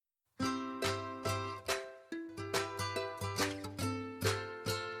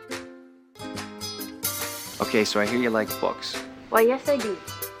Okay, so I hear you like books. Why, yes, I do.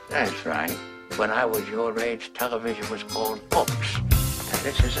 That's right. When I was your age, television was called books. And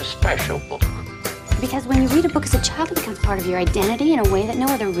this is a special book. Because when you read a book as a child, it becomes part of your identity in a way that no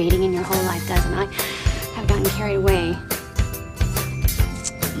other reading in your whole life does. And I have gotten carried away.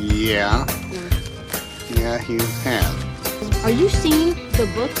 Yeah. Yeah, you have. Are you seeing the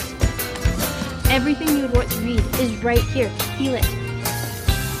books? Everything you would want to read is right here. Feel it.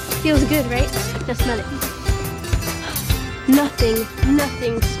 Feels good, right? Now smell it.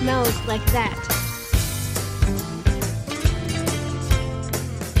 Nothing smells like that.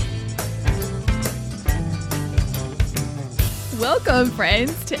 Welcome,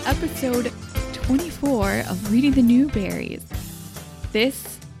 friends, to episode 24 of Reading the Newberries.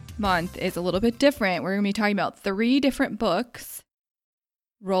 This month is a little bit different. We're going to be talking about 3 different books: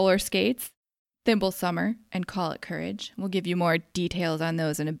 Roller Skates, Thimble Summer, and Call It Courage. We'll give you more details on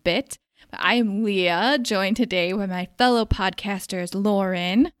those in a bit. But I am Leah, joined today by my fellow podcasters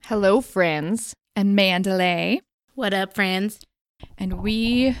Lauren. Hello, friends. And Mandalay. What up, friends? And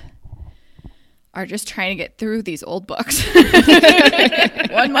we are just trying to get through these old books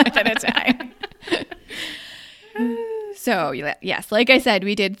 1 month at a time. So, yes, like I said,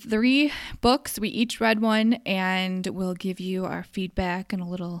 we did 3 books. We each read one, and we'll give you our feedback and a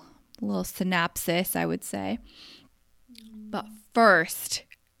little synopsis, I would say. But first,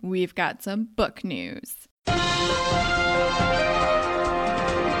 we've got some book news.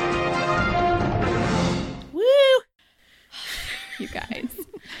 Woo! You guys.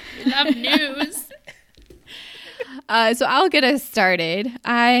 We love news. So I'll get us started.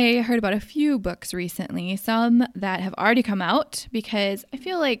 I heard about a few books recently, some that have already come out, because I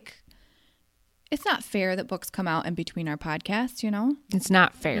feel like it's not fair that books come out in between our podcasts, you know? It's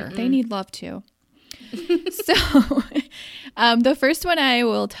not fair. They need love too. So the first one I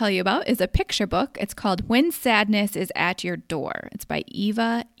will tell you about is a picture book. It's called When Sadness is at Your Door. It's by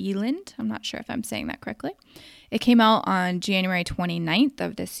Eva Eland. I'm not sure if I'm saying that correctly. It came out on January 29th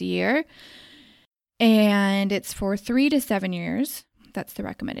of this year. And it's for 3 to 7 years. That's the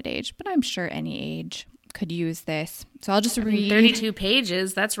recommended age, but I'm sure any age could use this. So I'll just read 32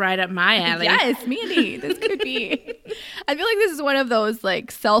 pages. That's right up my alley. Yes, Mandy. This could be. I feel like this is one of those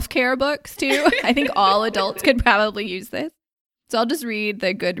like self-care books too. I think all adults could probably use this. So I'll just read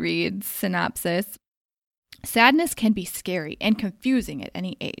the Goodreads synopsis. Sadness can be scary and confusing at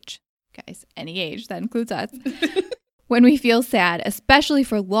any age. Guys, any age, that includes us. When we feel sad, especially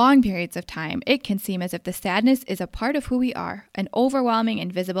for long periods of time, it can seem as if the sadness is a part of who we are, an overwhelming,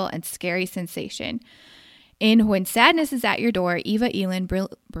 invisible, and scary sensation. In When Sadness is at Your Door, Eva Eland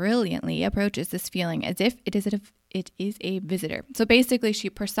brilliantly approaches this feeling as if it is a visitor. So basically,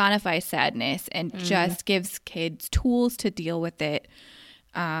 she personifies sadness and just gives kids tools to deal with it,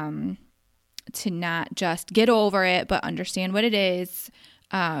 to not just get over it, but understand what it is.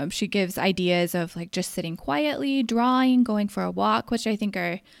 She gives ideas of like just sitting quietly, drawing, going for a walk, which I think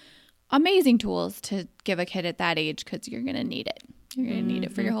are amazing tools to give a kid at that age, because you're going to need it. You're going to need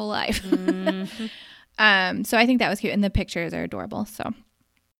it for your whole life. So I think that was cute. And the pictures are adorable. So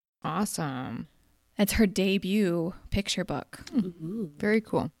Awesome. that's her debut picture book. Very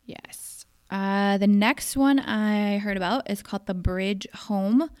cool. Yes. The next one I heard about is called The Bridge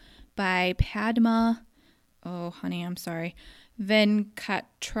Home by Padma. Oh, honey, I'm sorry.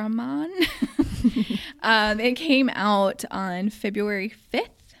 Venkatraman. It came out on February 5th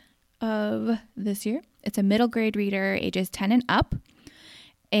of this year. It's a middle grade reader, ages 10 and up.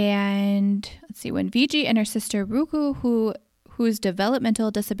 And let's see, when Viji and her sister Ruku, whose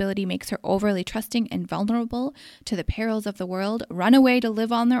developmental disability makes her overly trusting and vulnerable to the perils of the world, run away to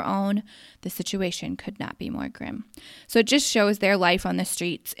live on their own, the situation could not be more grim. So it just shows their life on the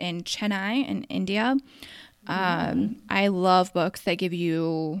streets in Chennai in India. I love books that give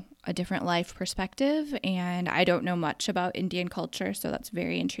you a different life perspective, and I don't know much about Indian culture, so that's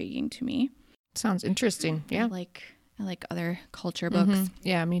very intriguing to me. Sounds interesting. Yeah. I like other culture books.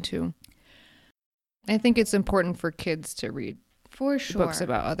 Yeah, me too. I think it's important for kids to read For sure. books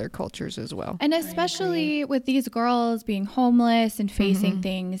about other cultures as well. And especially with these girls being homeless and facing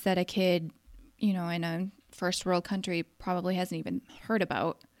things that a kid, you know, in a first world country probably hasn't even heard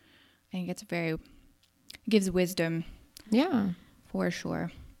about. I think it's gives wisdom. Yeah. For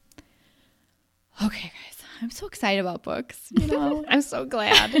sure. Okay, guys. I'm so excited about books. You know? I'm so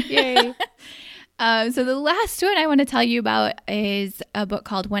glad. Yay. So the last one I want to tell you about is a book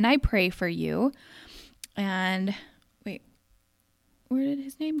called When I Pray for You. And wait, where did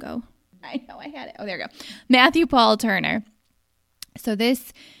his name go? I know I had it. Oh, there we go. Matthew Paul Turner. So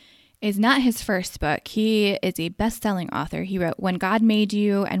this is not his first book. He is a best-selling author. He wrote When God Made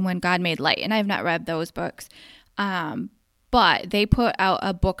You and When God Made Light, and I have not read those books. But they put out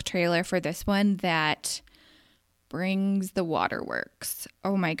a book trailer for this one that brings the waterworks.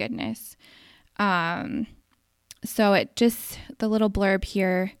 Oh my goodness. So it just, the little blurb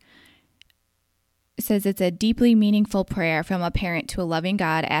here says it's a deeply meaningful prayer from a parent to a loving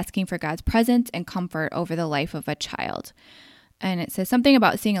God asking for God's presence and comfort over the life of a child. And it says something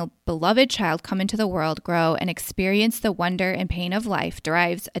about seeing a beloved child come into the world, grow, and experience the wonder and pain of life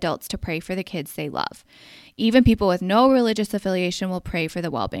drives adults to pray for the kids they love. Even people with no religious affiliation will pray for the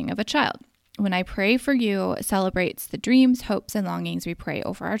well-being of a child. When I Pray for You celebrates the dreams, hopes, and longings we pray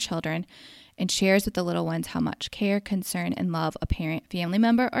over our children and shares with the little ones how much care, concern, and love a parent, family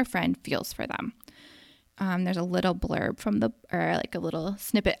member, or friend feels for them. There's a little blurb from a little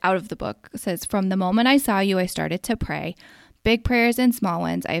snippet out of the book. It says, from the moment I saw you, I started to pray. Big prayers and small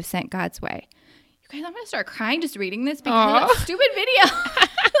ones I have sent God's way. You guys, I'm going to start crying just reading this because of that stupid video.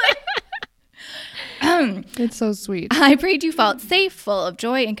 It's so sweet. I prayed you felt safe, full of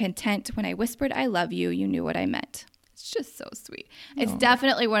joy and content. When I whispered I love you, you knew what I meant. It's just so sweet. It's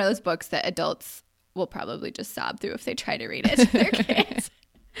definitely one of those books that adults will probably just sob through if they try to read it to their kids.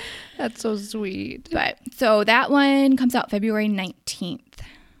 That's so sweet. But so that one comes out February 19th.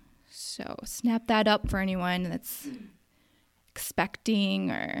 So snap that up for anyone that's expecting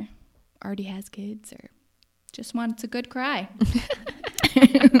or already has kids or just wants a good cry.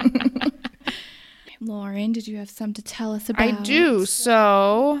 Lauren, did you have some to tell us about? I do.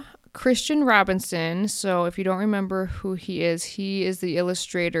 So Christian Robinson. So if you don't remember who he is the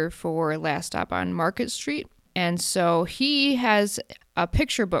illustrator for Last Stop on Market Street. And so he has a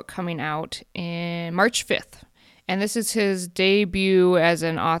picture book coming out in March 5th. And this is his debut as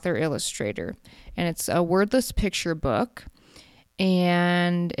an author illustrator. And it's a wordless picture book.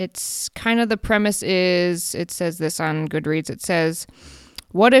 And it's kind of the premise is, it says this on Goodreads, it says,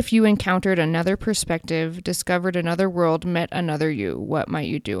 what if you encountered another perspective, discovered another world, met another you? What might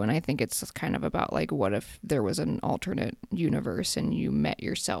you do? And I think it's kind of about like, what if there was an alternate universe and you met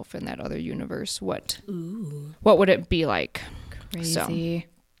yourself in that other universe? What would it be like? Crazy. So,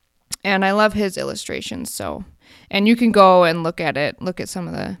 and I love his illustrations. So, and you can go and look at some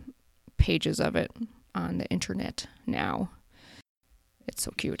of the pages of it on the internet now. It's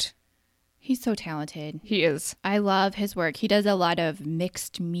so cute. He's so talented. He is. I love his work. He does a lot of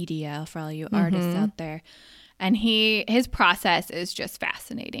mixed media for all you artists out there. And his process is just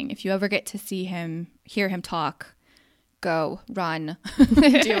fascinating. If you ever get to hear him talk, go, run,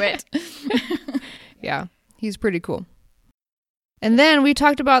 do it. Yeah, he's pretty cool. And then we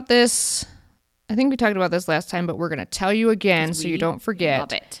talked about this, I think we talked about this last time, but we're going to tell you again so you don't forget.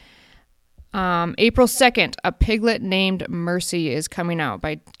 Love it. April 2nd, A Piglet Named Mercy is coming out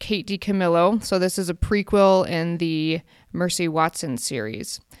by Kate DiCamillo. So this is a prequel in the Mercy Watson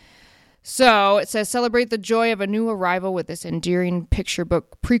series. So it says, celebrate the joy of a new arrival with this endearing picture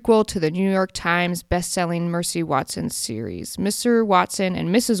book prequel to the New York Times best-selling Mercy Watson series. Mr. Watson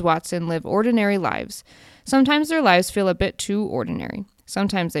and Mrs. Watson live ordinary lives. Sometimes their lives feel a bit too ordinary.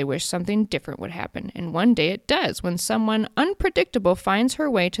 Sometimes they wish something different would happen, and one day it does when someone unpredictable finds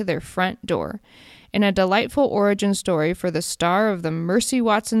her way to their front door. In a delightful origin story for the star of the Mercy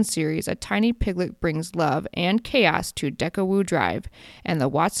Watson series, a tiny piglet brings love and chaos to Decawoo Drive, and the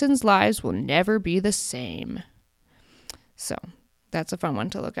Watsons' lives will never be the same. So, that's a fun one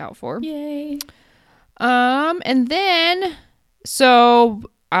to look out for. Yay. And then,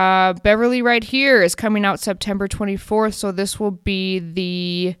 Beverly Right Here is coming out September 24th, so this will be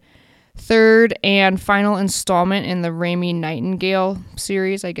the third and final installment in the Raimi Nightingale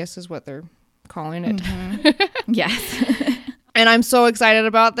series, I guess is what they're calling it. Mm-hmm. Yes. And I'm so excited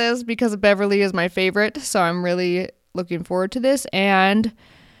about this because Beverly is my favorite, so I'm really looking forward to this. And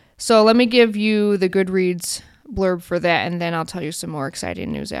so let me give you the Goodreads blurb for that, and then I'll tell you some more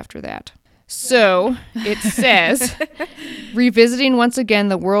exciting news after that. So it says, revisiting once again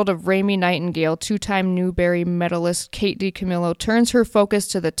the world of Raimi Nightingale, two-time Newbery medalist Kate DiCamillo turns her focus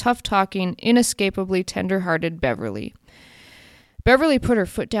to the tough-talking, inescapably tender-hearted Beverly. Beverly put her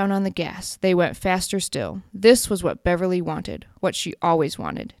foot down on the gas. They went faster still. This was what Beverly wanted, what she always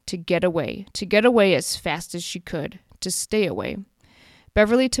wanted, to get away as fast as she could, to stay away.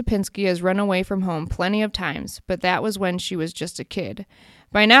 Beverly Topinski has run away from home plenty of times, but that was when she was just a kid.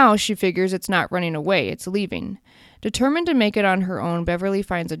 By now, she figures it's not running away, it's leaving. Determined to make it on her own, Beverly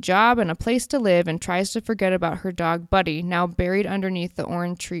finds a job and a place to live and tries to forget about her dog Buddy, now buried underneath the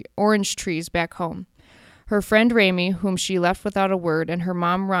orange trees back home. Her friend Raimi, whom she left without a word, and her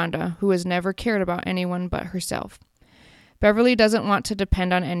mom Rhonda, who has never cared about anyone but herself. Beverly doesn't want to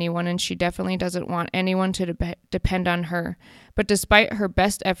depend on anyone, and she definitely doesn't want anyone to depend on her. But despite her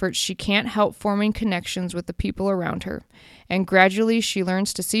best efforts, she can't help forming connections with the people around her, and gradually she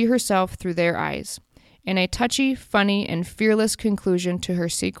learns to see herself through their eyes. In a touchy, funny, and fearless conclusion to her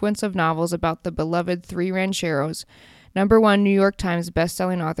sequence of novels about the beloved Three Rancheros, #1 New York Times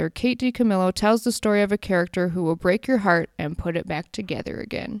bestselling author Kate DiCamillo tells the story of a character who will break your heart and put it back together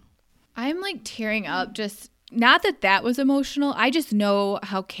again. I'm like tearing up. Just not that was emotional. I just know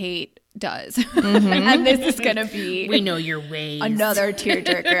how Kate does. And this is going to be We know your ways. another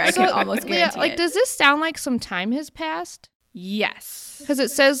tearjerker. I can almost guarantee like, it. does this sound like some time has passed? Yes. Because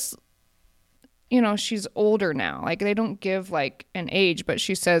it says, you know, she's older now. Like, they don't give like an age, but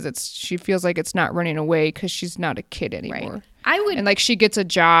she says she feels like it's not running away because she's not a kid anymore. Right. I would, And like she gets a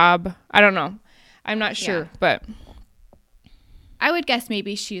job. I don't know. I'm not sure, but I would guess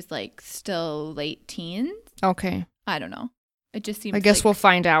maybe she's like still late teens. okay. I don't know. It just seems I guess like, we'll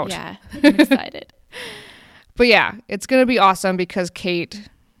find out. Yeah. I'm excited. But yeah, it's going to be awesome because Kate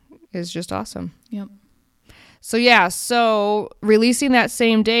is just awesome. Yep. So yeah, releasing that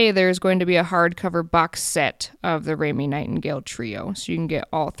same day, there's going to be a hardcover box set of the Raimi Nightingale trio. So you can get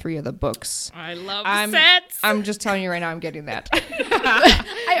all 3 of the books. I love I'm- sets. I'm just telling you right now, I'm getting that.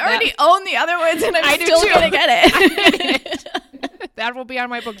 I already own the other ones and I'm do still too. going to get it. That will be on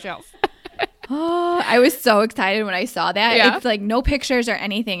my bookshelf. Oh, I was so excited when I saw that. Yeah. It's like no pictures or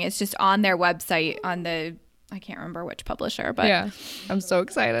anything. It's just on their website on the, I can't remember which publisher, but Yeah, I'm so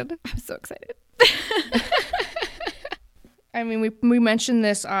excited. I'm so excited. I mean, we mentioned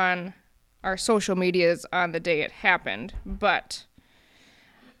this on our social medias on the day it happened, but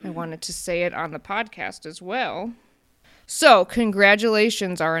I wanted to say it on the podcast as well. So,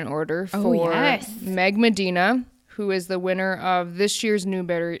 congratulations are in order for yes. Meg Medina, who is the winner of this year's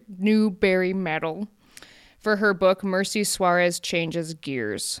Newbery Medal for her book Mercy Suarez Changes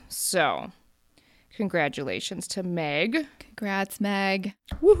Gears. So, congratulations to Meg. Congrats, Meg.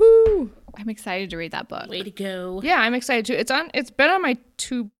 Woohoo! I'm excited to read that book. Way to go. Yeah, I'm excited too. It's been on my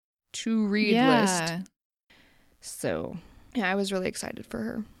to read list. So, yeah, I was really excited for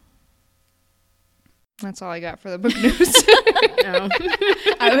her. That's all I got for the book news. No.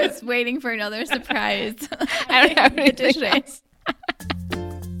 I was waiting for another surprise. I don't have anything Addition. else.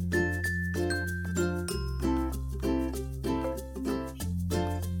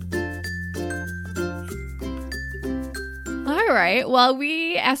 All right. Well,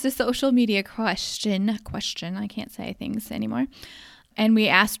 we asked a social media question. I can't say things anymore. And we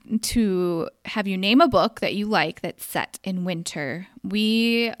asked to have you name a book that you like that's set in winter.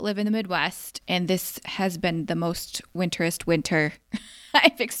 We live in the Midwest, and this has been the most winterest winter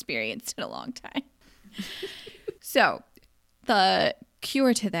I've experienced in a long time. So the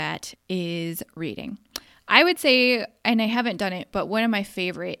cure to that is reading. I would say, and I haven't done it, but one of my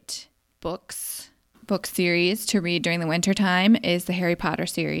favorite book series to read during the winter time is the Harry Potter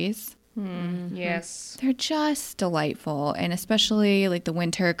series. Yes. They're just delightful, and especially like the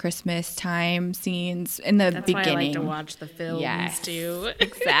winter Christmas time scenes in the That's beginning. why I like to watch the films Yes. too.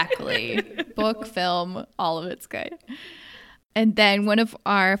 Exactly. Book, film, all of it's good. And then one of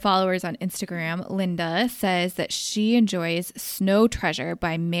our followers on Instagram, Linda, says that she enjoys Snow Treasure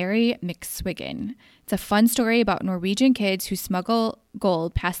by Mary McSwiggan. It's a fun story about Norwegian kids who smuggle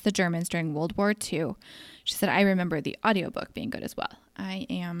gold past the Germans during World War II. She said, I remember the audiobook being good as well. I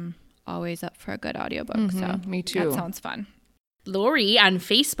am always up for a good audiobook. So me too. That sounds fun. Lori on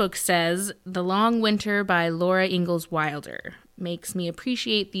Facebook says, The Long Winter by Laura Ingalls Wilder makes me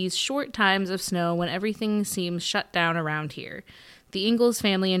appreciate these short times of snow when everything seems shut down around here. The Ingalls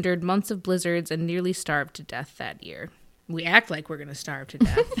family endured months of blizzards and nearly starved to death that year. We act like we're going to starve to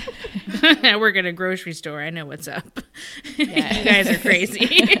death. I work at a grocery store. I know what's up. You guys are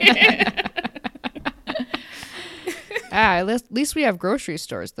crazy. At least we have grocery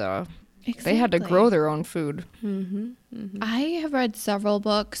stores, though. They had to grow their own food. I have read several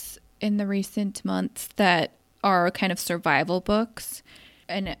books in the recent months that are kind of survival books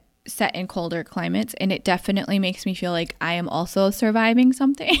and set in colder climates, and it definitely makes me feel like I am also surviving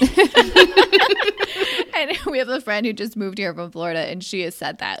something. And we have a friend who just moved here from Florida, and she has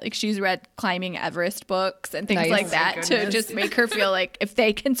said that. Like, she's read climbing Everest books and things Nice. like Oh that my to goodness. just make her feel like if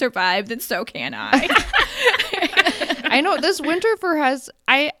they can survive, then so can I. I know this winter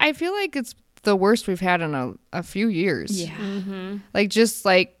I feel like it's the worst we've had in a few years.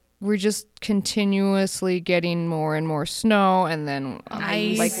 Like we're just continuously getting more and more snow, and then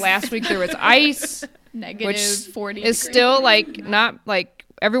Ice. like last week there was ice, Negative which 40 is degrees. still like not like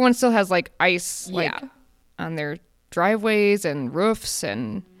everyone still has like ice like Yeah. on their driveways and roofs,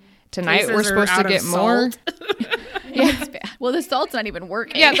 and tonight Places we're are supposed to out of get more. salt. It's bad. Well, the salt's not even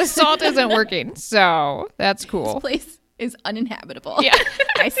working. Yeah, the salt isn't working, so that's cool. This place is uninhabitable. Yeah.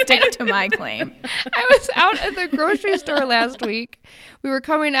 I stick to my claim. I was out at the grocery store last week. We were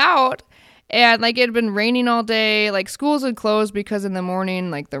coming out, and like it had been raining all day. Like schools had closed because in the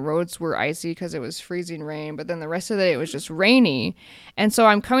morning, like the roads were icy because it was freezing rain. But then the rest of the day it was just rainy. And so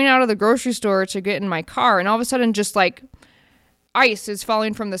I'm coming out of the grocery store to get in my car, and all of a sudden, just like ice is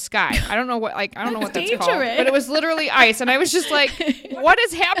falling from the sky. I don't know what that's called, dangerous. but it was literally ice, and I was just like, "What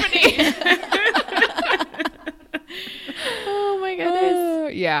is happening?" Oh my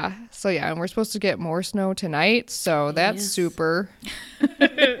goodness. Yeah. So yeah, and we're supposed to get more snow tonight, so that's super.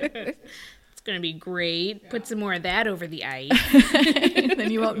 It's going to be great. Put some more of that over the ice.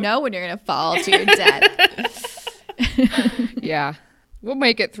 Then you won't know when you're going to fall to your death. Yeah. We'll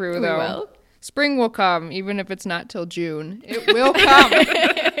make it through, though. will. Spring will come, even if it's not till June. It will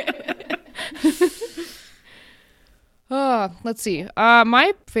come. Let's see.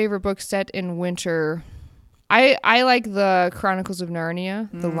 My favorite book set in winter, I like the Chronicles of Narnia,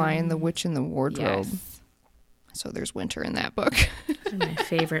 The Lion, the Witch, and the Wardrobe. Yes. So there's winter in that book. Those are my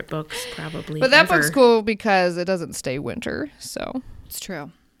favorite books, probably. But that ever. book's cool because it doesn't stay winter, so. It's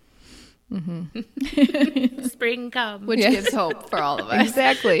true. Spring come. Which gives hope for all of us.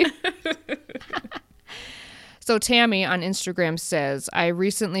 Exactly. So Tammy on Instagram says, I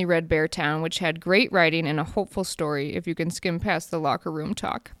recently read Beartown, which had great writing and a hopeful story if you can skim past the locker room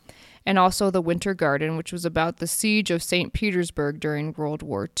talk. And also The Winter Garden, which was about the siege of St. Petersburg during World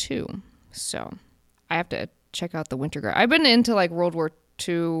War II. So I have to check out The Winter Garden. I've been into like World War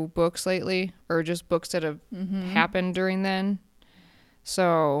II books lately, or just books that have happened during then.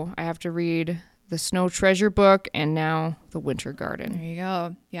 So I have to read the Snow Treasure book and now The Winter Garden. There you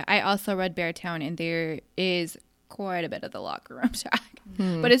go. Yeah, I also read Beartown, and there is quite a bit of the locker room talk.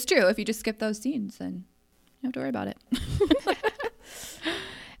 But it's true. If you just skip those scenes, then you don't have to worry about it.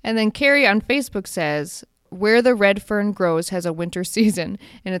 And then Carrie on Facebook says, Where the Red Fern Grows has a winter season,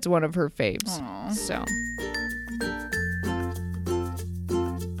 and it's one of her faves. Aww. So.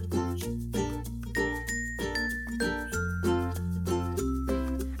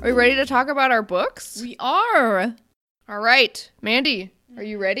 Are we ready to talk about our books? We are. All right. Mandy, are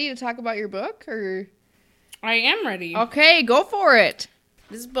you ready to talk about your book? Or I am ready. Okay, go for it.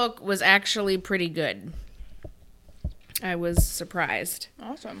 This book was actually pretty good. I was surprised.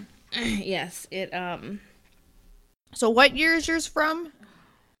 Awesome. Yes, it So what year is yours from?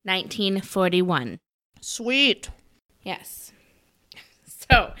 1941. Sweet. Yes.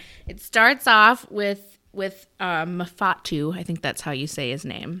 So, it starts off with Mafatu, I think that's how you say his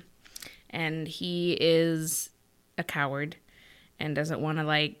name. And he is a coward and doesn't want to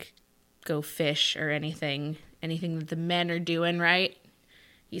like go fish or anything that the men are doing, right?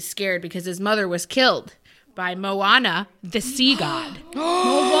 He's scared because his mother was killed by Moana, the sea god.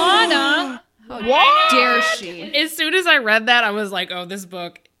 Moana. What? Dare she? As soon as I read that, I was like, oh, this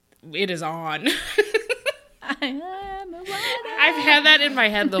book, it is on. I've had that in my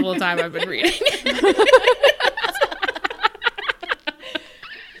head the whole time I've been reading.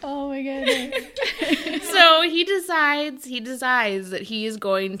 Oh my goodness. So he decides that he's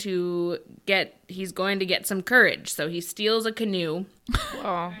going to get some courage. So he steals a canoe.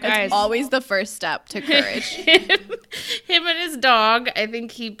 Oh, That's guys. always the first step to courage. Him and his dog. I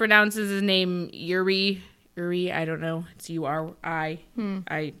think he pronounces his name Yuri. I don't know. It's Uri.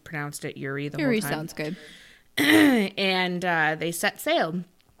 I pronounced it Yuri the Yuri whole time. sounds good. And they set sail.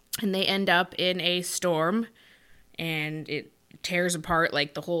 And they end up in a storm. And it tears apart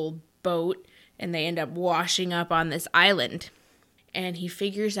like the whole boat. And they end up washing up on this island. And he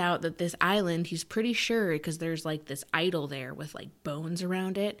figures out that this island, he's pretty sure, because there's like this idol there with like bones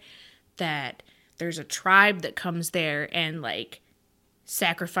around it, that there's a tribe that comes there and like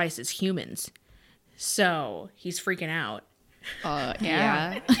sacrifices humans. So he's freaking out.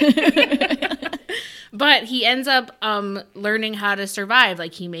 Yeah. But he ends up learning how to survive.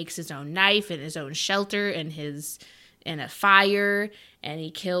 Like he makes his own knife and his own shelter and a fire, and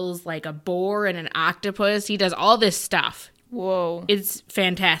he kills like a boar and an octopus. He does all this stuff. Whoa. It's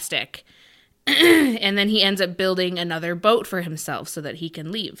fantastic. And then he ends up building another boat for himself so that he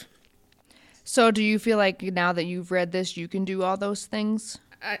can leave. So do you feel like now that you've read this, you can do all those things?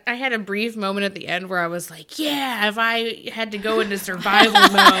 I had a brief moment at the end where I was like, yeah, if I had to go into survival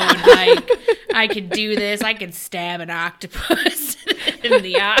mode, like, I could do this. I could stab an octopus in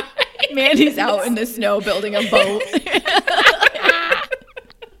the eye. Mandy's out in the snow building a boat.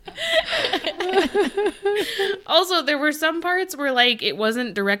 Also, there were some parts where, like, it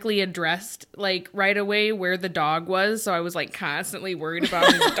wasn't directly addressed, like, right away where the dog was, so I was, like, constantly worried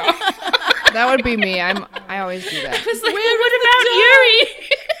about his dog. That would be me. I always do that. I was like, what about Yuri?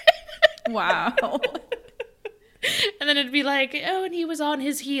 Wow. And then it'd be like, oh, and he was on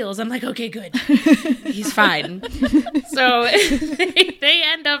his heels. I'm like, okay, good. He's fine. So they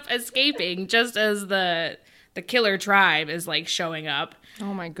end up escaping just as the killer tribe is like showing up.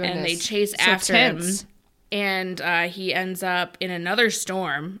 Oh my goodness. And they chase So after tense. him. And he ends up in another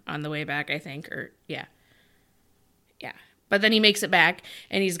storm on the way back, I think. Or, yeah. Yeah. But then he makes it back,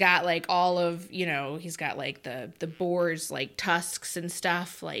 and he's got, like, all of, he's got, like, the boar's, like, tusks and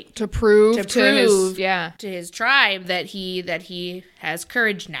stuff, like, To prove to his tribe that he has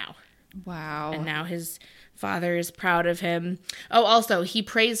courage now. Wow. And now his father is proud of him. Oh, also, he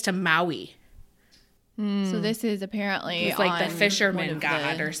prays to Maui. So this is apparently He's like the on fisherman one of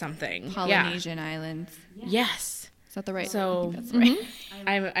god the or something. Polynesian islands. Yes. Is that the right? So I think that's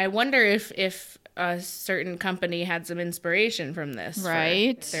right. I wonder if a certain company had some inspiration from this,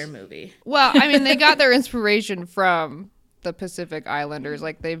 Right. for their movie. Well, I mean, they got their inspiration from the Pacific Islanders.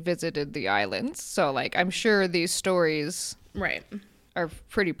 Like, they visited the islands. So, like, I'm sure these stories Right. are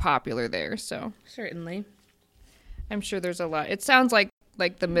pretty popular there. So Certainly. I'm sure there's a lot. It sounds like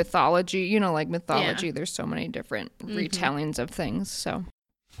the mythology, like mythology. Yeah. There's so many different retellings of things. So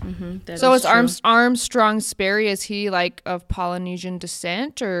That so is is true. Armstrong Sperry, is he like of Polynesian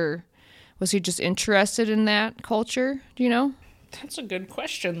descent, or was he just interested in that culture? Do you know? That's a good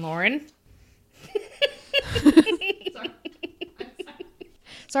question, Lauren.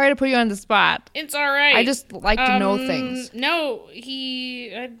 Sorry to put you on the spot. It's all right. I just like to know things. No,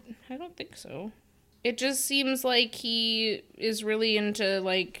 I don't think so. It just seems like he is really into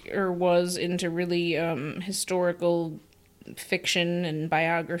was into really historical fiction and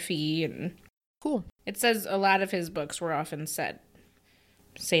biography, and Cool. it says a lot of his books were often set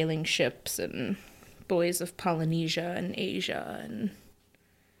sailing ships and boys of Polynesia and Asia and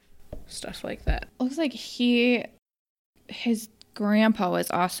stuff like that. Looks like his grandpa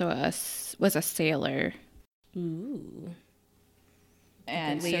was also a sailor. Ooh.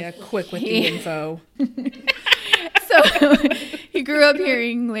 And Leah, so quick with the he- info. So he grew up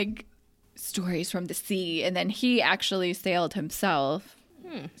hearing like stories from the sea, and then he actually sailed himself.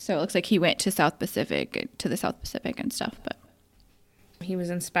 So it looks like he went to the South Pacific and stuff. But He was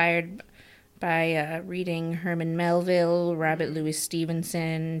inspired by reading Herman Melville, Robert Louis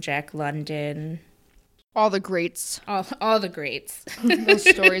Stevenson, Jack London, All the greats. all the greats. Those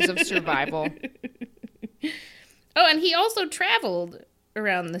stories of survival. Oh, and he also traveled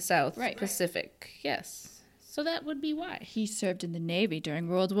around the South Right. Pacific. Yes. So that would be why. he served in the Navy during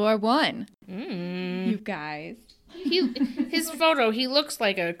World War I. You guys. His photo, he looks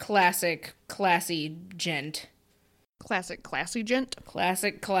like a classy gent. Classic classy gent.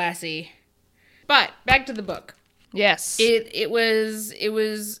 Classic classy. But back to the book. Yes. It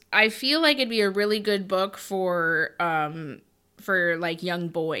was I feel like it'd be a really good book for like young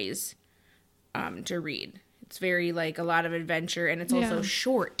boys to read. It's very like a lot of adventure, and it's also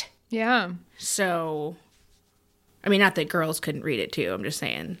short. yeah. So I mean, not that girls couldn't read it too. I'm just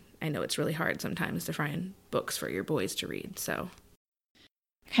saying, I know it's really hard sometimes to find books for your boys to read. So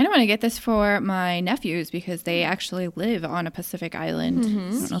I kind of want to get this for my nephews because they actually live on a Pacific island. I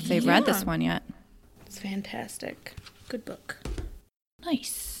don't know if they've read this one yet. it's fantastic. Good book.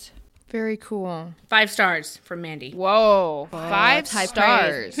 Nice. Very cool. 5 stars from Mandy. Whoa. 5 high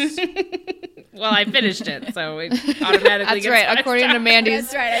stars. Well, I finished it, so it automatically That's gets right. 5 According to stars.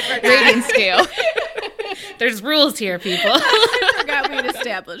 Mandy's right. I forgot. rating scale. There's rules here, people. I forgot we'd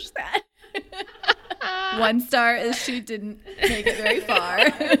established that. 1 star is she didn't make it very far.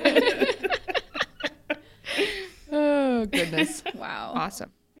 Oh, goodness. Wow.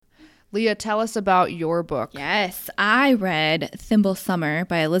 Awesome. Leah, tell us about your book. Yes, I read Thimble Summer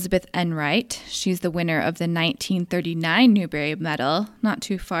by Elizabeth Enright. She's the winner of the 1939 Newbery Medal, not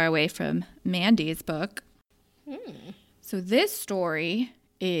too far away from Mandy's book. So this story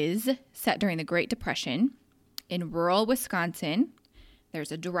is set during the Great Depression in rural Wisconsin.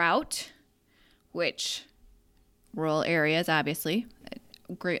 There's a drought, which rural areas obviously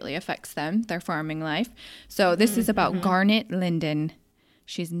greatly affects them, their farming life. So this is about Garnet Linden.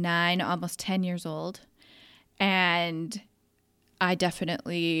 She's 9, almost 10 years old. And I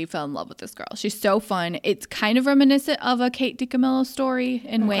definitely fell in love with this girl. She's so fun. It's kind of reminiscent of a Kate DiCamillo story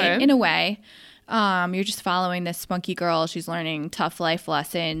in a way. You're just following this spunky girl. She's learning tough life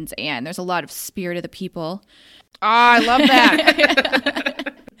lessons, and there's a lot of spirit of the people. Oh, I love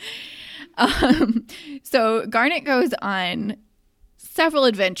that. So Garnet goes on several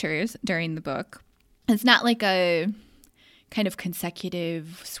adventures during the book. It's not like a kind of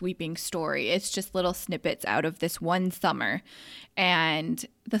consecutive sweeping story. It's just little snippets out of this one summer. And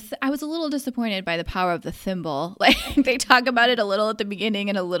I was a little disappointed by the power of the thimble. Like, they talk about it a little at the beginning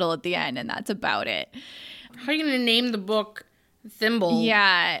and a little at the end, and that's about it. How are you going to name the book Thimble?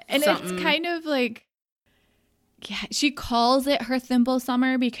 Yeah. And something? It's kind of like, yeah, she calls it her thimble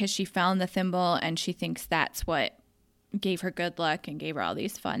summer because she found the thimble and she thinks that's what gave her good luck and gave her all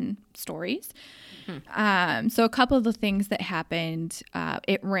these fun stories. So a couple of the things that happened,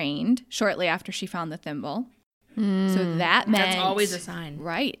 it rained shortly after she found the thimble. So that meant... That's always a sign.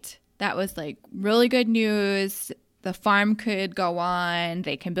 Right. That was like really good news. The farm could go on.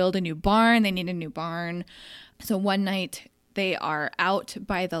 They can build a new barn. They need a new barn. So one night they are out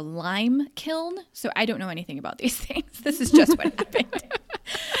by the lime kiln. So I don't know anything about these things. This is just what happened.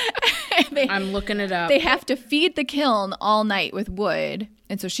 I'm looking it up. They have to feed the kiln all night with wood.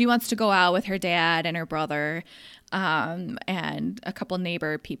 And so she wants to go out with her dad and her brother and a couple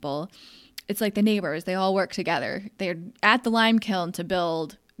neighbor people. It's like the neighbors. They all work together. They're at the lime kiln to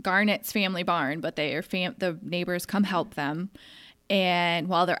build Garnet's family barn, but the neighbors come help them. And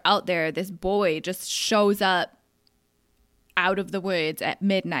while they're out there, this boy just shows up out of the woods at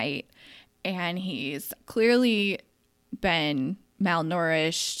midnight. And he's clearly been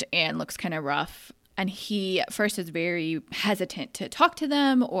malnourished and looks kind of rough. And he at first is very hesitant to talk to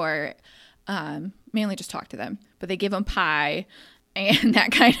them or mainly just talk to them. But they give him pie, and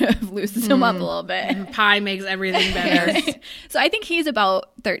that kind of loosens him up a little bit. And pie makes everything better. So I think he's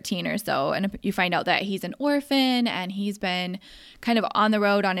about 13 or so. And you find out that he's an orphan and he's been kind of on the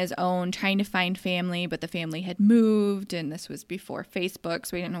road on his own trying to find family. But the family had moved, and this was before Facebook,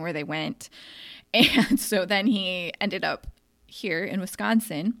 so we didn't know where they went. And so then he ended up here in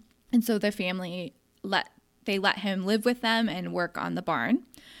Wisconsin. And so the family let him live with them and work on the barn.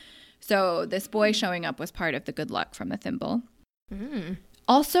 So this boy showing up was part of the good luck from the thimble.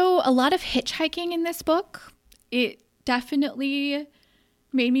 Also, a lot of hitchhiking in this book. It definitely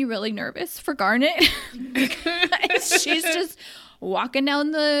made me really nervous for Garnet. She's just walking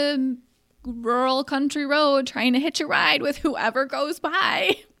down the rural country road trying to hitch a ride with whoever goes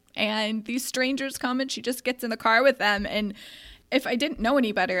by. And these strangers come and she just gets in the car with them. And if I didn't know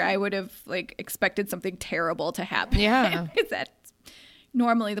any better, I would have expected something terrible to happen. Yeah. Because that's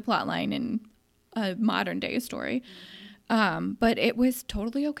normally the plot line in a modern day story. But it was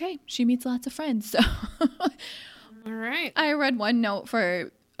totally okay. She meets lots of friends. So All right. I read one note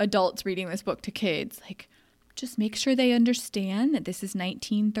for adults reading this book to kids, just make sure they understand that this is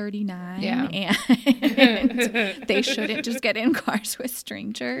 1939 and they shouldn't just get in cars with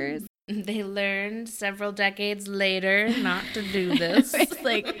strangers. They learned several decades later not to do this.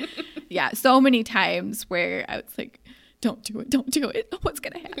 It's so many times where I was like, don't do it. What's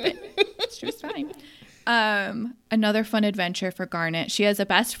going to happen? She was fine. Another fun adventure for Garnet. She has a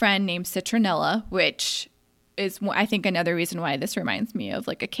best friend named Citronella, which is, I think, another reason why this reminds me of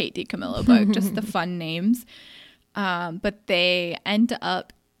a Kate DiCamillo book, just the fun names. But they end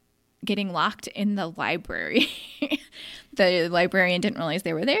up getting locked in the library. The librarian didn't realize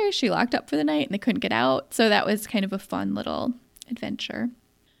they were there. She locked up for the night and they couldn't get out. So that was kind of a fun little adventure.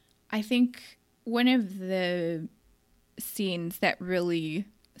 I think one of the scenes that really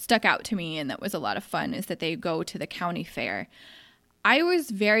stuck out to me and that was a lot of fun is that they go to the county fair. I was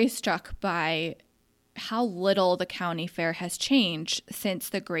very struck by how little the county fair has changed since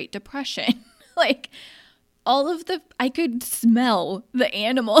the Great Depression. I could smell the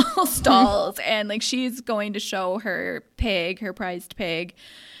animal stalls and she's going to show her pig, her prized pig.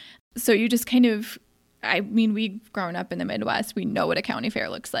 So you just kind of, we've grown up in the Midwest. We know what a county fair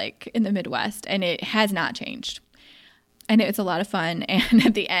looks like in the Midwest, and it has not changed. And it's a lot of fun. And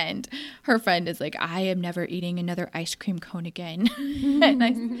at the end, her friend is like, I am never eating another ice cream cone again. And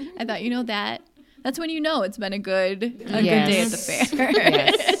I thought, that's when it's been a good day at the fair.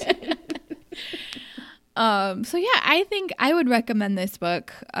 Yes. So yeah, I think I would recommend this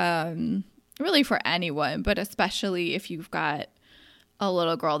book really for anyone, but especially if you've got a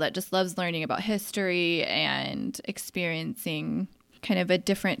little girl that just loves learning about history and experiencing kind of a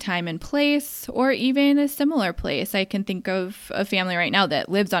different time and place, or even a similar place. I can think of a family right now that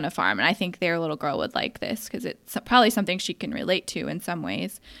lives on a farm, and I think their little girl would like this because it's probably something she can relate to in some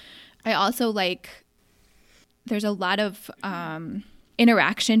ways. I also there's a lot of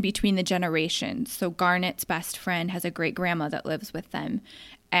interaction between the generations. So Garnet's best friend has a great grandma that lives with them.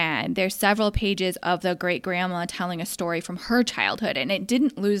 And there's several pages of the great grandma telling a story from her childhood. And it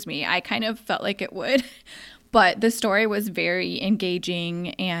didn't lose me. I kind of felt like it would. But the story was very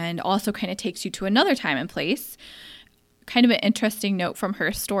engaging and also kind of takes you to another time and place. Kind of an interesting note from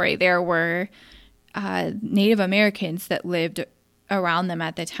her story. There were Native Americans that lived around them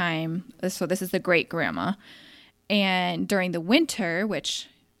at the time. So this is the great grandma. And during the winter, which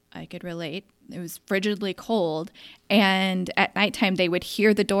I could relate, it was frigidly cold. And at nighttime, they would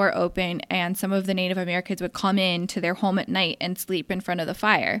hear the door open, and some of the Native Americans would come in to their home at night and sleep in front of the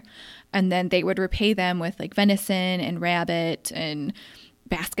fire. And then they would repay them with like venison and rabbit and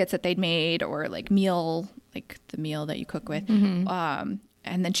baskets that they'd made, or like meal, like the meal that you cook with.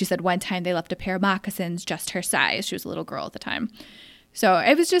 And then she said one time they left a pair of moccasins just her size. She was a little girl at the time. So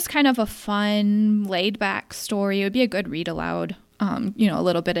it was just kind of a fun, laid back story. It would be a good read aloud, a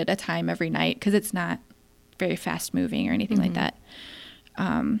little bit at a time every night, because it's not very fast moving or anything like that.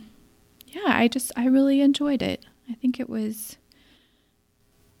 I really enjoyed it. I think it was,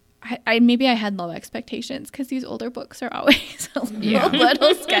 maybe I had low expectations, because these older books are always a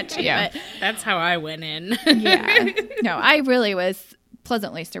little sketchy. Yeah, but that's how I went in. No, I really was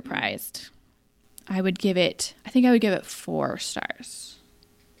pleasantly surprised. I would give it 4 stars.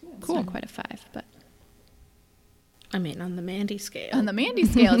 Cool. It's not quite a 5, but I mean, on the Mandy scale. On the Mandy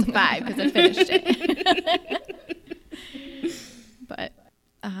scale, it's 5 because I finished it. But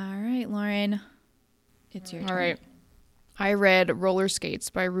all right, Lauren, it's your turn. All right. I read Roller Skates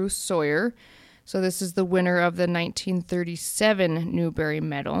by Ruth Sawyer. So this is the winner of the 1937 Newbery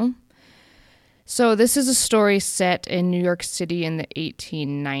Medal. So this is a story set in New York City in the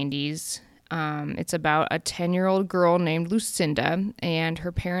 1890s. It's about a 10-year-old girl named Lucinda, and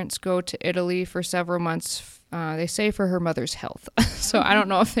her parents go to Italy for several months, they say for her mother's health. So I don't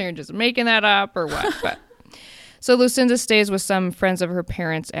know if they're just making that up or what. But so Lucinda stays with some friends of her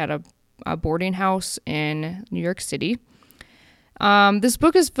parents at a boarding house in New York City. This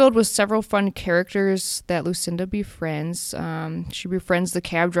book is filled with several fun characters that Lucinda befriends. She befriends the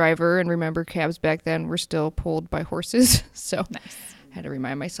cab driver, and remember, cabs back then were still pulled by horses. So nice. I had to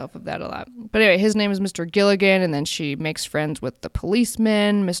remind myself of that a lot. But anyway, his name is Mr. Gilligan, and then she makes friends with the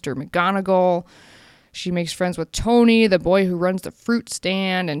policeman, Mr. McGonagall. She makes friends with Tony, the boy who runs the fruit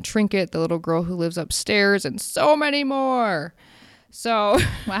stand, and Trinket, the little girl who lives upstairs, and so many more. So,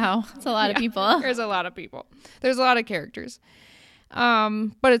 wow, that's a lot of people. There's a lot of people. There's a lot of characters.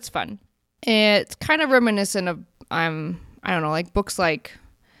 But it's fun. It's kind of reminiscent of, I don't know, like books like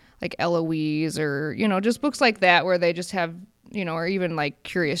Eloise, or, just books like that where they just have, or even like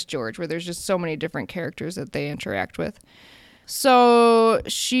Curious George, where there's just so many different characters that they interact with. So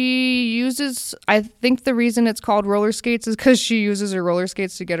she uses, I think the reason it's called roller skates is because she uses her roller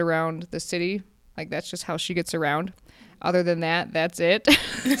skates to get around the city. Like, that's just how she gets around. Other than that, that's it.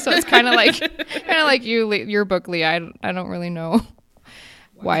 So it's kind of like your book, Leah. I don't really know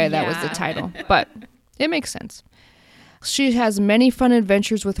why that was the title, but it makes sense. She has many fun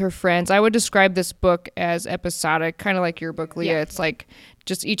adventures with her friends. I would describe this book as episodic, kind of like your book, Leah. Yeah. It's like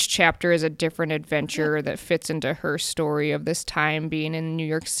just each chapter is a different adventure that fits into her story of this time being in New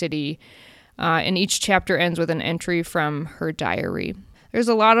York City. And each chapter ends with an entry from her diary. There's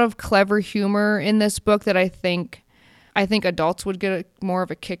a lot of clever humor in this book that I think adults would get more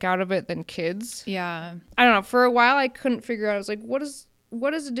of a kick out of it than kids. Yeah. I don't know. For a while, I couldn't figure out. I was like, what is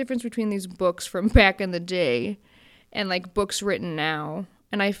the difference between these books from back in the day and like books written now?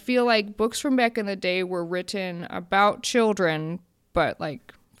 And I feel like books from back in the day were written about children, but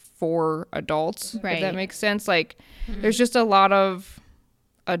like for adults, right. If that makes sense. Like there's just a lot of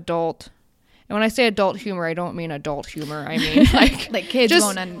adult. And when I say adult humor, I don't mean adult humor. I mean like kids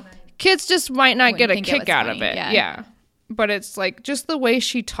kids just might not get a kick out of it. Yeah. But it's like just the way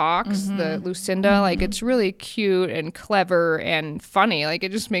she talks, the Lucinda, like it's really cute and clever and funny. Like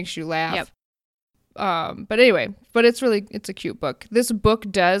it just makes you laugh. Yep. But anyway, it's a cute book. This book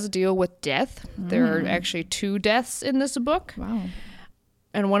does deal with death. There are actually 2 deaths in this book. Wow.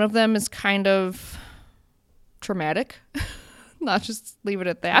 And one of them is kind of traumatic. Not just leave it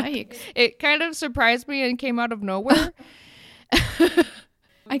at that. Yikes. It kind of surprised me and came out of nowhere.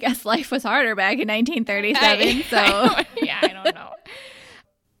 I guess life was harder back in 1937, so. Yeah, I don't know.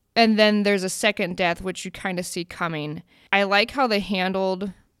 And then there's a second death, which you kind of see coming. I like how they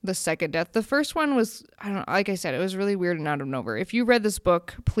handled the second death. The first one was, I don't know, like I said, it was really weird and out of nowhere. If you read this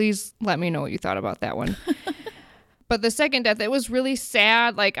book, please let me know what you thought about that one. But the second death, it was really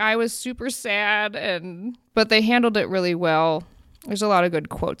sad. Like, I was super sad, but they handled it really well. There's a lot of good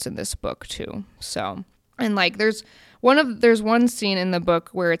quotes in this book, too. So, and like, there's one scene in the book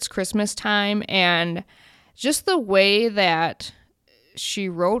where it's Christmas time, and just the way that she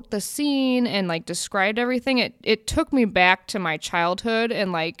wrote the scene and like described everything, it took me back to my childhood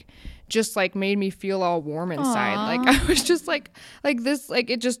and like just like made me feel all warm inside. Aww. Like I was just like this, like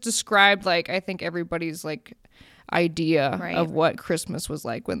it just described like I think everybody's like idea of what Christmas was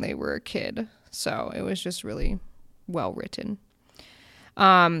like when they were a kid. So it was just really well written.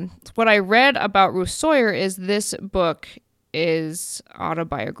 What I read about Ruth Sawyer is this book is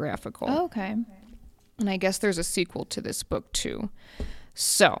autobiographical. Oh, okay. And I guess there's a sequel to this book too.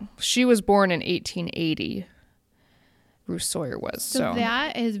 So she was born in 1880. Ruth Sawyer was. So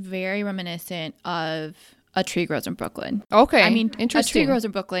that is very reminiscent of A Tree Grows in Brooklyn. Okay. I mean, interesting. A Tree Grows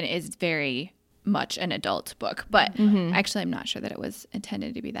in Brooklyn is very much an adult book, but actually I'm not sure that it was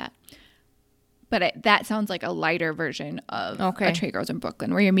intended to be that. But that sounds like a lighter version of A Tree Grows in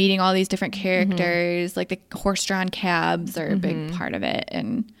Brooklyn, where you're meeting all these different characters, like the horse-drawn cabs are a big part of it,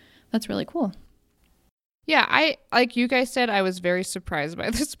 and that's really cool. Yeah, I like you guys said, I was very surprised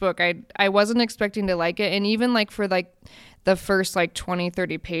by this book. I wasn't expecting to like it, and even like for like the first like 20,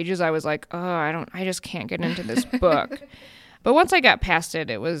 30 pages, I was like, oh, I just can't get into this book. But once I got past it,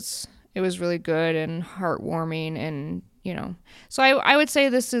 it was really good and heartwarming, and you know. So I would say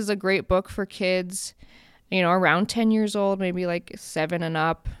this is a great book for kids, you know, around 10 years old, maybe like 7 and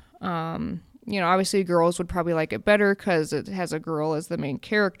up. You know, obviously girls would probably like it better because it has a girl as the main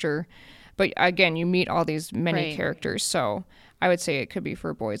character. But again, you meet all these many characters, so I would say it could be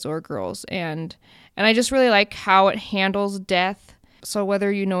for boys or girls. And I just really like how it handles death. So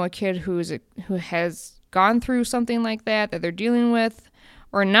whether you know a kid who has gone through something like that they're dealing with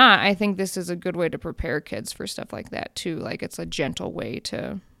or not, I think this is a good way to prepare kids for stuff like that too. Like it's a gentle way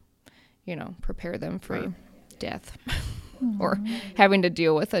to, you know, prepare them for death or having to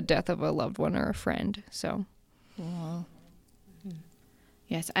deal with the death of a loved one or a friend. So. Cool.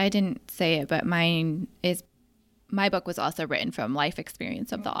 Yes, I didn't say it, but my book was also written from life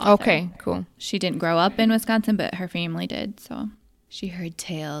experience of the author. Okay, cool. She didn't grow up in Wisconsin, but her family did, so she heard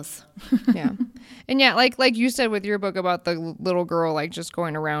tales. Yeah. And yeah, like you said with your book about the little girl like just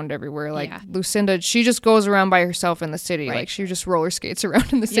going around everywhere, like Lucinda, she just goes around by herself in the city. Like she just roller skates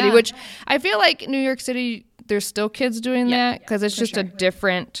around in the city, which I feel like New York City, there's still kids doing that because it's just a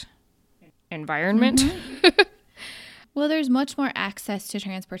different environment. Well, there's much more access to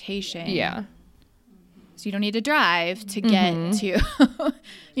transportation. Yeah. So you don't need to drive to get to,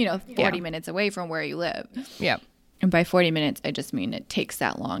 40 minutes away from where you live. Yeah. And by 40 minutes, I just mean it takes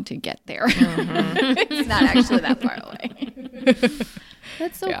that long to get there. It's not actually that far away.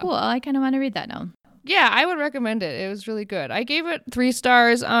 That's so cool. I kind of want to read that now. Yeah, I would recommend it. It was really good. I gave it 3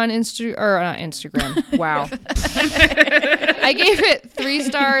 stars on Instagram. Wow. I gave it 3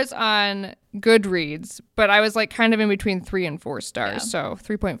 stars on Goodreads, but I was like kind of in between 3 and 4 stars, so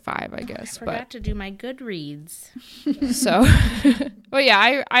 3.5, I guess. I forgot to do my Goodreads. So, but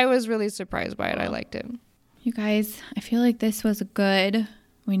yeah, I was really surprised by it. I liked it. You guys, I feel like this was good.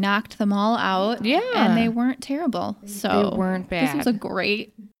 We knocked them all out. Yeah. And they weren't terrible. So they weren't bad. This was a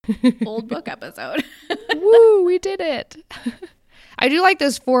great old book episode. Woo, we did it. I do like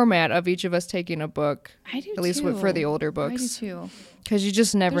this format of each of us taking a book. I do at least for the older books. I do too. Because you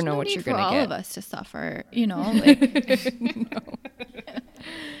just never know what you're going to get. There's no need for all of us to suffer, you know.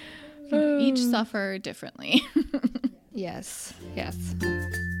 Like, each suffer differently. Yes.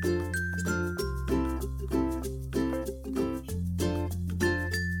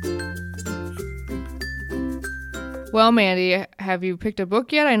 Well, Mandy, have you picked a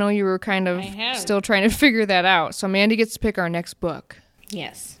book yet? I know you were kind of still trying to figure that out. So Mandy gets to pick our next book.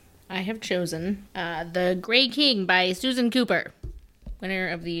 Yes, I have chosen The Grey King by Susan Cooper, winner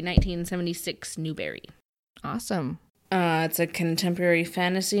of the 1976 Newbery. Awesome. It's a contemporary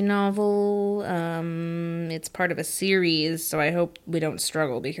fantasy novel. It's part of a series, so I hope we don't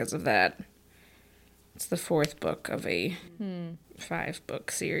struggle because of that. It's the 4th book of a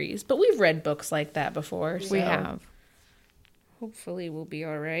 5-book series. But we've read books like that before. So we have. Hopefully we'll be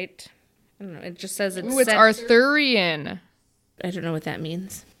all right. I don't know. It just says it's it's Arthurian. I don't know what that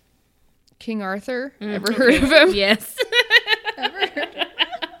means. King Arthur? Ever heard of him? Yes.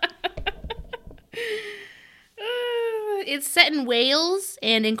 It's set in Wales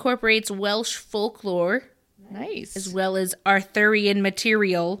and incorporates Welsh folklore. Nice. As well as Arthurian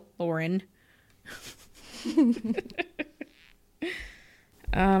material, Lauren.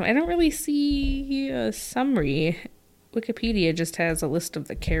 I don't really see a summary. Wikipedia just has a list of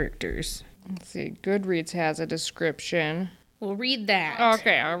the characters. Let's see. Goodreads has a description. We'll read that.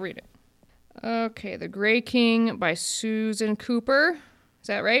 Okay, I'll read it. Okay, The Grey King by Susan Cooper. Is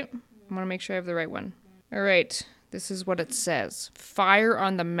that right? I want to make sure I have the right one. All right. This is what it says. Fire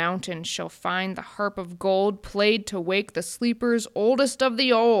on the mountain shall find the harp of gold played to wake the sleepers oldest of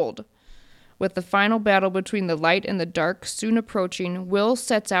the old. With the final battle between the light and the dark soon approaching, Will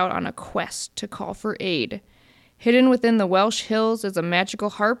sets out on a quest to call for aid. Hidden within the Welsh hills is a magical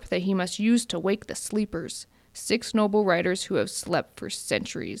harp that he must use to wake the sleepers, 6 noble riders who have slept for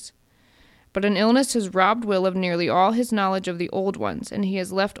centuries. But an illness has robbed Will of nearly all his knowledge of the old ones, and he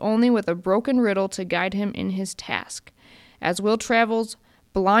is left only with a broken riddle to guide him in his task. As Will travels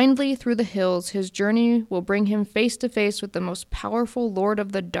blindly through the hills, his journey will bring him face to face with the most powerful Lord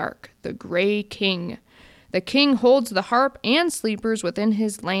of the Dark, the Grey King. The king holds the harp and sleepers within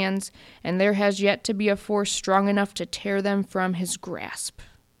his lands, and there has yet to be a force strong enough to tear them from his grasp.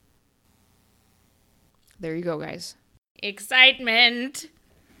 There you go, guys. Excitement.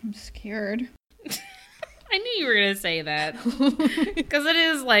 I'm scared. I knew you were going to say that. Because it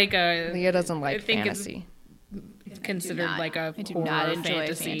is like a... Leah doesn't I like think fantasy. It's considered like a I do horror not enjoy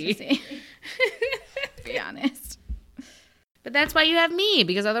fantasy. to be honest. But that's why you have me,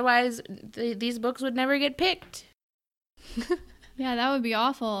 because otherwise these books would never get picked. Yeah, that would be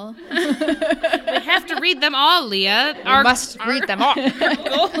awful. We have to read them all, Leah. We must read them all. Our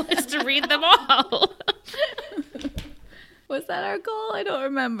goal is to read them all. Was that our goal? I don't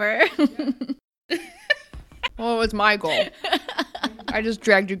remember. Well, it was my goal. I just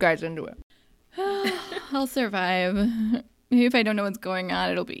dragged you guys into it. I'll survive. Maybe if I don't know what's going on,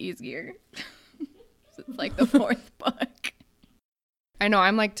 it'll be easier. It's like the fourth book. I know,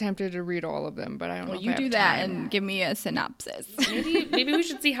 I'm like tempted to read all of them, but I don't know if You I do have that time. and give me a synopsis. Maybe we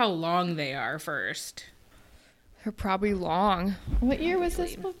should see how long they are first. They're probably long. What year was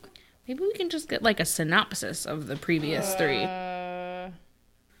this book? Maybe we can just get like a synopsis of the previous three.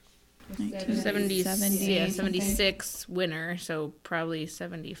 70, 76 winner, so probably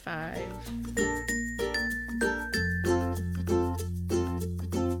 75.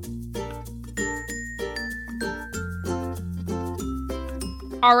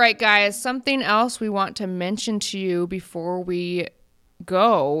 All right, guys, something else we want to mention to you before we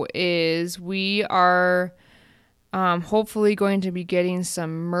go is we are hopefully going to be getting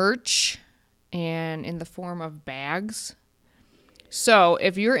some merch and in the form of bags. So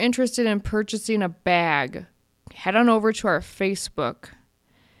if you're interested in purchasing a bag, head on over to our Facebook,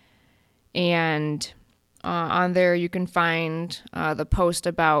 and on there you can find the post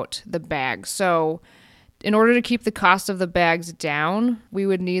about the bag. So in order to keep the cost of the bags down, we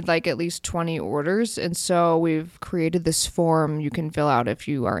would need like at least 20 orders. And so we've created this form you can fill out if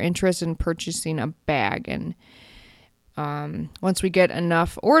you are interested in purchasing a bag. And once we get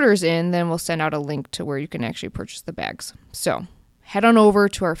enough orders in, then we'll send out a link to where you can actually purchase the bags. So head on over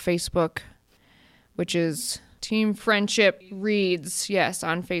to our Facebook, which is Team Friendship Reads. Yes,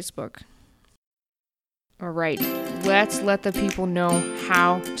 on Facebook. All right, let's let the people know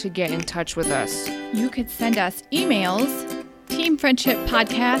how to get in touch with us. You could send us emails,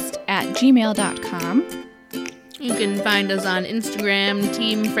 teamfriendshippodcast@gmail.com. You can find us on Instagram,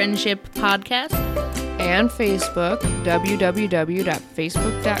 Team Friendship Podcast. And Facebook,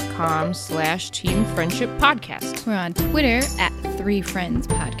 www.facebook.com/Team Friendship Podcast. We're on Twitter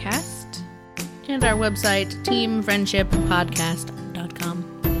 @3friendspodcast. And our website, teamfriendshippodcast.com.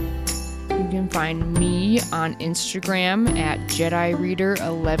 You can find me on Instagram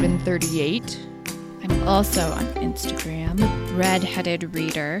 @JediReader1138. I'm also on Instagram, Redheaded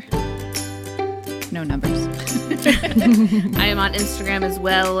Reader. No numbers. I am on Instagram as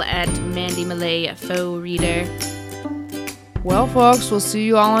well @MandyMalay Faux Reader. Well, folks, we'll see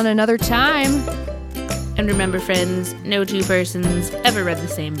you all on another time. And remember, friends, no two persons ever read the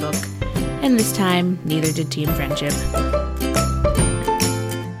same book. And this time, neither did Team Friendship.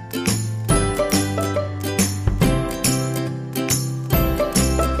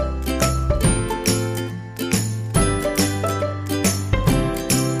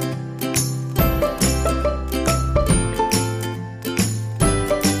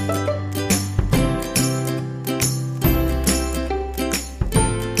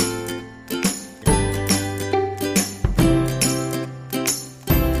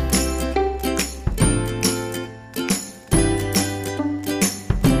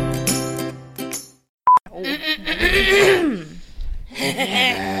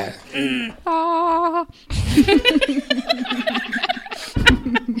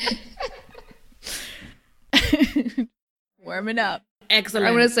 Warming up. Excellent.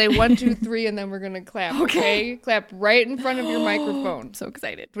 I'm going to say 1, 2, 3, and then we're going to clap, okay? Clap right in front of your microphone. I'm so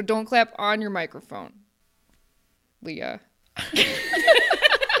excited. But don't clap on your microphone. Leah. I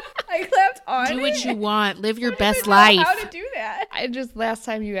clapped on Do what it. you want. Live your best I don't know life. how to do that. Last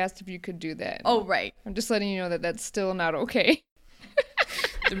time you asked if you could do that. Oh, right. I'm just letting you know that that's still not okay.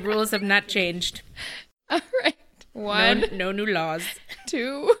 The rules have not changed. All right. 1, No new laws.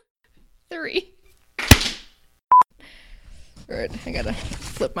 2, 3. All right, I gotta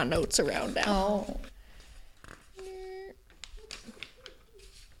flip my notes around now. Oh.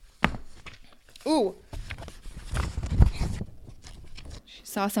 Ooh. She's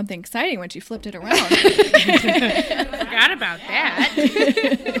saw something exciting when she flipped it around. Forgot about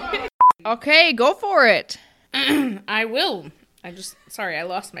that. Okay, go for it. I will. Sorry, I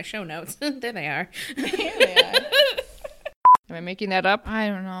lost my show notes. There they are. Am I making that up? I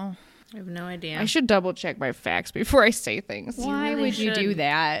don't know. I have no idea. I should double check my facts before I say things. Why really would you do should.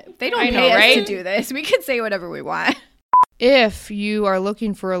 that? They don't I pay know, us right? to do this. We can say whatever we want. If you are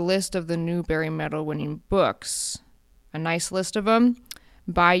looking for a list of the Newbery Medal winning books, a nice list of them,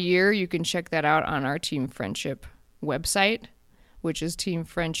 by year, you can check that out on our Team Friendship website, which is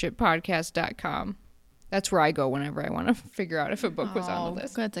teamfriendshippodcast.com. That's where I go whenever I want to figure out if a book was on the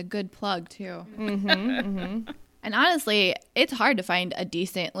list. That's a good plug, too. And honestly, it's hard to find a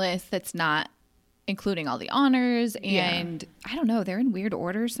decent list that's not including all the honors. And I don't know, they're in weird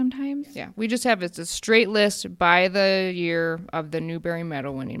order sometimes. Yeah, we just have it's a straight list by the year of the Newbery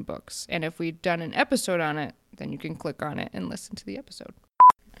Medal winning books. And if we've done an episode on it, then you can click on it and listen to the episode.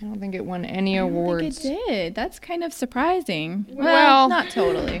 I don't think it won any awards. I think it did. That's kind of surprising. Well, not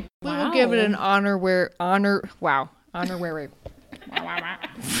totally. We will give it an honorary. Honorary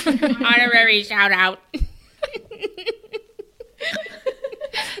shout out.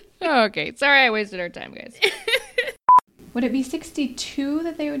 Okay, sorry I wasted our time, guys. Would it be 62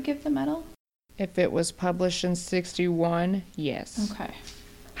 that they would give the medal? If it was published in 61, yes. Okay.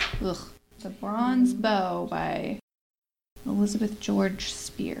 Ugh. The Bronze Bow by Elizabeth George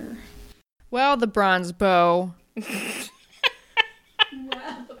Spear. Well, the Bronze Bow.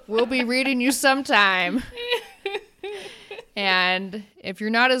 We'll be reading you sometime. And if you're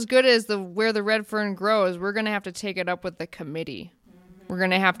not as good as Where the Red Fern Grows, we're going to have to take it up with the committee. We're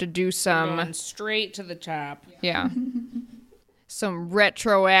going to have to do some... Going straight to the top. Yeah. Some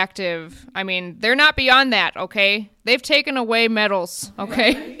retroactive... I mean, they're not beyond that, okay? They've taken away medals,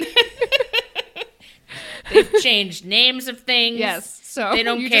 okay? They've changed names of things. Yes. So they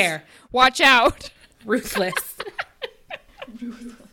don't you care. Just watch out. Ruthless.